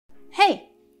Hey,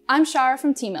 I'm Shara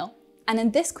from Teemill, and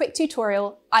in this quick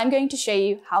tutorial, I'm going to show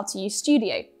you how to use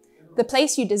Studio, the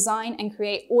place you design and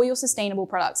create all your sustainable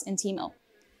products in Teemill.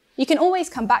 You can always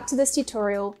come back to this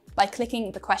tutorial by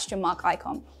clicking the question mark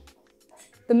icon.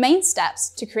 The main steps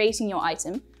to creating your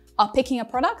item are picking a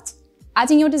product,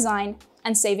 adding your design,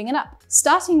 and saving it up.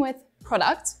 Starting with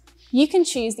product, you can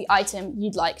choose the item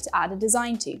you'd like to add a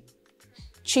design to.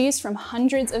 Choose from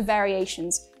hundreds of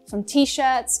variations from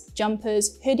t-shirts,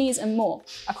 jumpers, hoodies, and more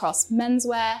across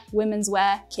menswear, women's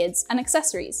wear, kids, and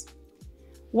accessories.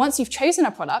 Once you've chosen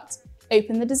a product,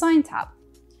 open the Design tab.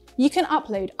 You can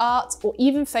upload art or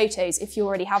even photos if you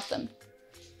already have them.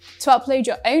 To upload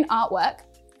your own artwork,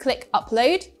 click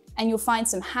Upload, and you'll find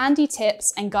some handy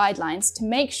tips and guidelines to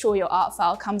make sure your art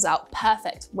file comes out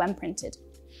perfect when printed.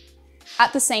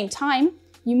 At the same time,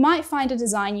 you might find a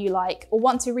design you like or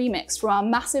want to remix from our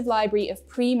massive library of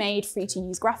pre-made,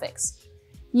 free-to-use graphics.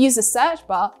 Use the search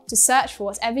bar to search for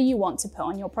whatever you want to put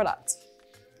on your product.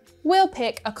 We'll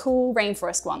pick a cool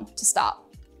rainforest one to start.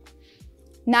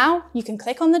 Now you can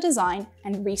click on the design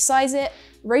and resize it,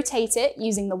 rotate it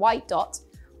using the white dot,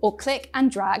 or click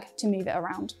and drag to move it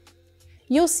around.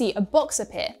 You'll see a box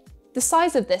appear. The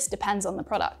size of this depends on the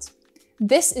product.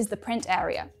 This is the print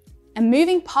area, and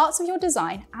moving parts of your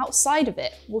design outside of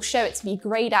it will show it to be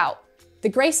grayed out. The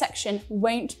gray section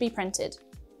won't be printed.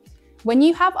 When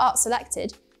you have art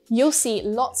selected, you'll see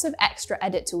lots of extra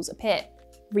edit tools appear.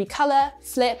 Recolor,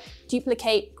 flip,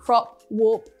 duplicate, crop,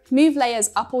 warp, move layers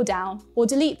up or down, or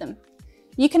delete them.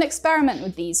 You can experiment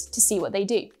with these to see what they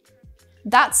do.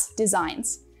 That's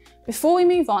designs. Before we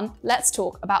move on, let's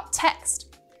talk about text.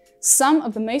 Some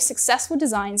of the most successful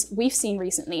designs we've seen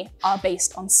recently are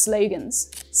based on slogans.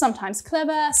 Sometimes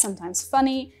clever, sometimes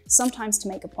funny, sometimes to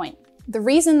make a point. The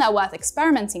reason they're worth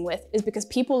experimenting with is because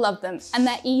people love them and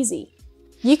they're easy.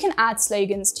 You can add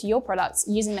slogans to your products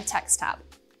using the Text tab.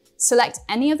 Select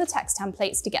any of the text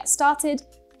templates to get started,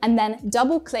 and then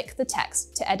double-click the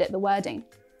text to edit the wording.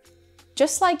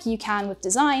 Just like you can with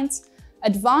designs,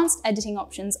 advanced editing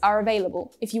options are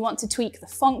available if you want to tweak the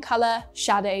font color,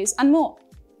 shadows, and more.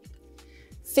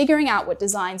 Figuring out what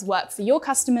designs work for your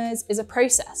customers is a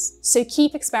process, so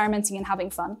keep experimenting and having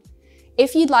fun.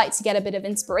 If you'd like to get a bit of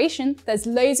inspiration, there's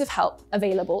loads of help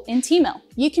available in Teemill.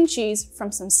 You can choose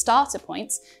from some starter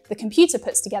points the computer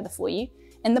puts together for you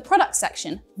in the product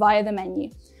section via the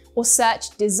menu, or search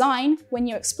design when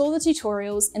you explore the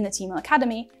tutorials in the Teemill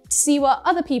Academy to see what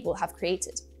other people have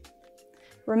created.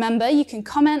 Remember, you can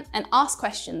comment and ask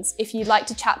questions if you'd like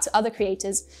to chat to other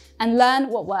creators and learn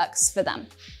what works for them.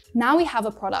 Now we have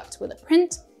a product with a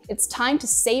print, it's time to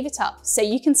save it up so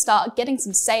you can start getting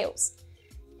some sales.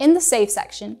 In the Save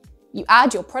section, you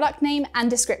add your product name and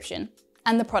description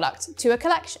and the product to a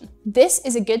collection. This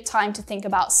is a good time to think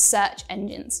about search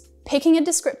engines, picking a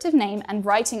descriptive name and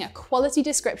writing a quality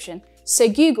description so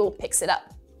Google picks it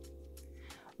up.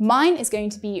 Mine is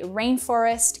going to be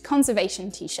Rainforest Conservation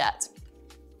T-shirt.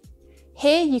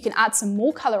 Here you can add some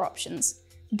more color options.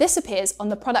 This appears on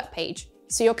the product page,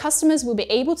 so your customers will be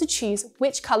able to choose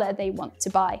which color they want to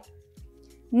buy.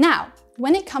 Now,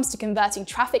 when it comes to converting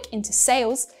traffic into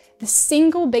sales, the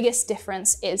single biggest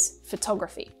difference is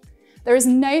photography. There is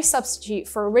no substitute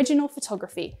for original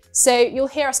photography, so you'll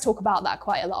hear us talk about that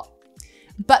quite a lot.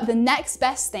 But the next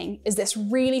best thing is this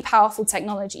really powerful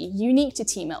technology unique to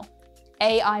Teemill,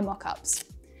 AI mockups.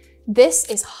 This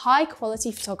is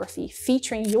high-quality photography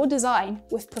featuring your design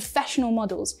with professional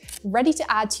models ready to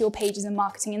add to your pages and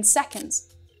marketing in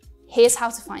seconds. Here's how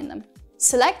to find them.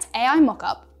 Select AI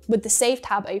Mockup with the Save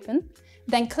tab open,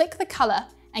 then click the color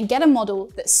and get a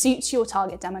model that suits your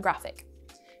target demographic.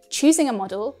 Choosing a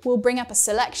model will bring up a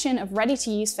selection of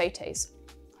ready-to-use photos.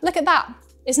 Look at that!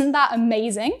 Isn't that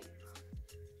amazing?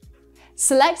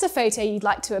 Select a photo you'd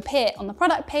like to appear on the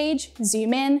product page,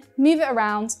 zoom in, move it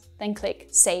around, then click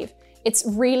Save. It's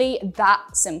really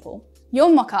that simple. Your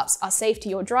mockups are saved to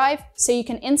your drive, so you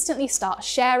can instantly start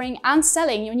sharing and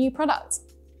selling your new product.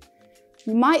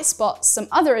 You might spot some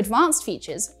other advanced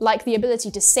features, like the ability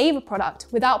to save a product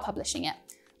without publishing it.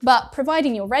 But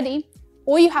providing you're ready,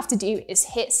 all you have to do is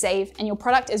hit save and your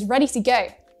product is ready to go.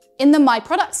 In the My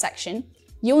Product section,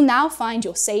 you'll now find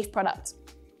your saved product.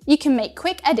 You can make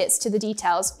quick edits to the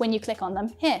details when you click on them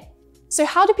here. So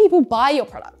how do people buy your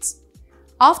products?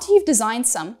 After you've designed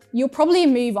some, you'll probably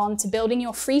move on to building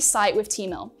your free site with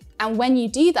Teemill. And when you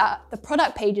do that, the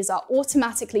product pages are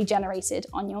automatically generated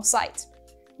on your site.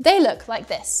 They look like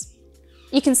this.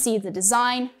 You can see the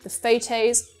design, the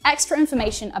photos, extra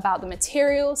information about the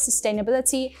material,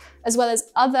 sustainability, as well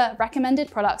as other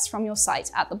recommended products from your site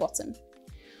at the bottom.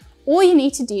 All you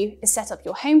need to do is set up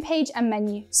your homepage and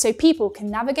menu so people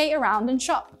can navigate around and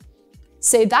shop.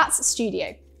 So that's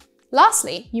Studio.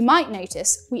 Lastly, you might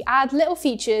notice we add little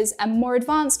features and more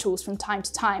advanced tools from time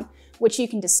to time, which you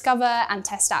can discover and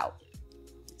test out.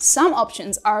 Some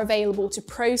options are available to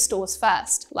Pro stores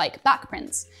first, like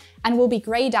backprints, and will be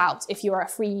grayed out if you are a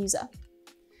free user.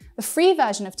 The free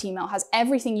version of Teemill has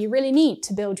everything you really need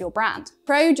to build your brand.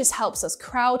 Pro just helps us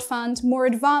crowdfund more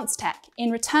advanced tech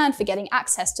in return for getting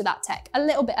access to that tech a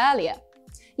little bit earlier.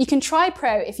 You can try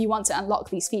Pro if you want to unlock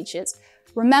these features.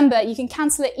 Remember, you can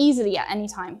cancel it easily at any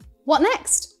time. What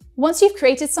next? Once you've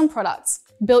created some products,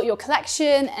 built your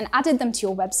collection, and added them to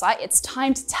your website, it's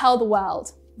time to tell the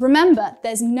world. Remember,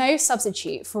 there's no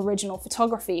substitute for original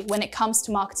photography when it comes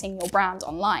to marketing your brand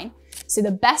online. So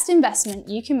the best investment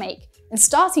you can make in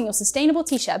starting your sustainable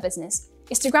t-shirt business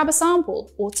is to grab a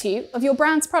sample or two of your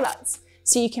brand's products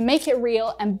so you can make it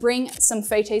real and bring some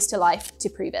photos to life to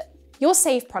prove it. Your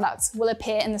saved products will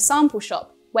appear in the sample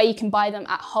shop where you can buy them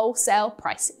at wholesale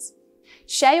prices.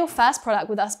 Share your first product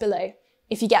with us below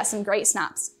if you get some great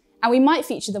snaps, and we might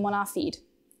feature them on our feed.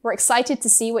 We're excited to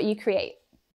see what you create.